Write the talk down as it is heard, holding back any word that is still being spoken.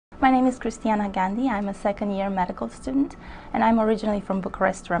My name is Christiana Gandy. I'm a second-year medical student, and I'm originally from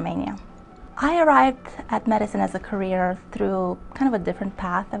Bucharest, Romania. I arrived at medicine as a career through kind of a different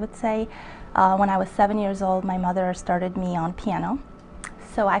path, I would say. When I was 7 years old, my mother started me on piano.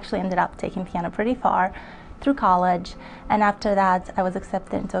 So I actually ended up taking piano pretty far through college, and after that I was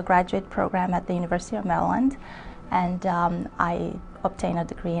accepted into a graduate program at the University of Maryland, and I obtained a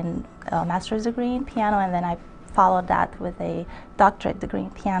degree a master's degree in piano, and then I followed that with a doctorate degree in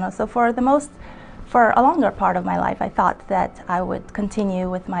piano. So for a longer part of my life, I thought that I would continue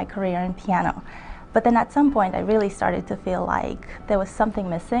with my career in piano. But then at some point I really started to feel like there was something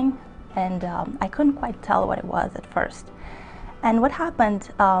missing, and I couldn't quite tell what it was at first. And what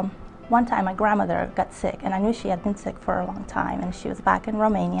happened, one time my grandmother got sick, and I knew she had been sick for a long time, and she was back in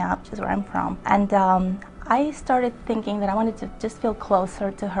Romania, which is where I'm from. And I started thinking that I wanted to just feel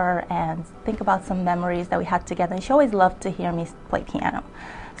closer to her and think about some memories that we had together. And she always loved to hear me play piano.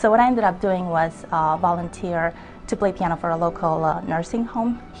 So what I ended up doing was volunteer to play piano for a local nursing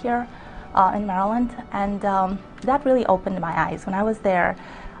home here in Maryland. And that really opened my eyes. When I was there,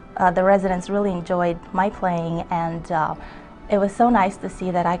 the residents really enjoyed my playing, and it was so nice to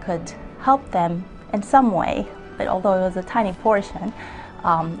see that I could help them in some way, but although it was a tiny portion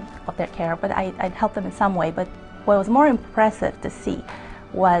of their care, but I'd help them in some way. But what was more impressive to see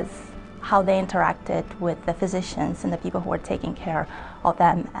was how they interacted with the physicians and the people who were taking care of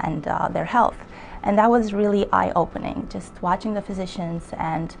them and their health. And that was really eye-opening, just watching the physicians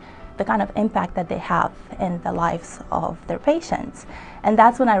and the kind of impact that they have in the lives of their patients. And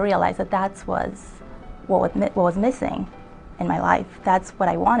that's when I realized that that was what was missing in my life. That's what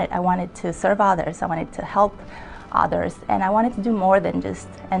I wanted. I wanted to serve others. I wanted to help others, and I wanted to do more than just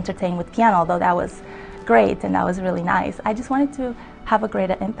entertain with piano, although that was great and that was really nice. I just wanted to have a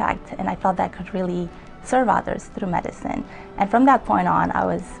greater impact, and I felt that I could really serve others through medicine. And from that point on, I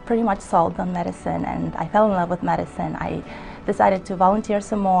was pretty much sold on medicine, and I fell in love with medicine. I decided to volunteer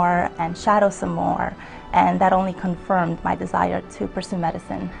some more and shadow some more, and that only confirmed my desire to pursue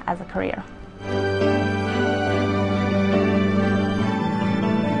medicine as a career.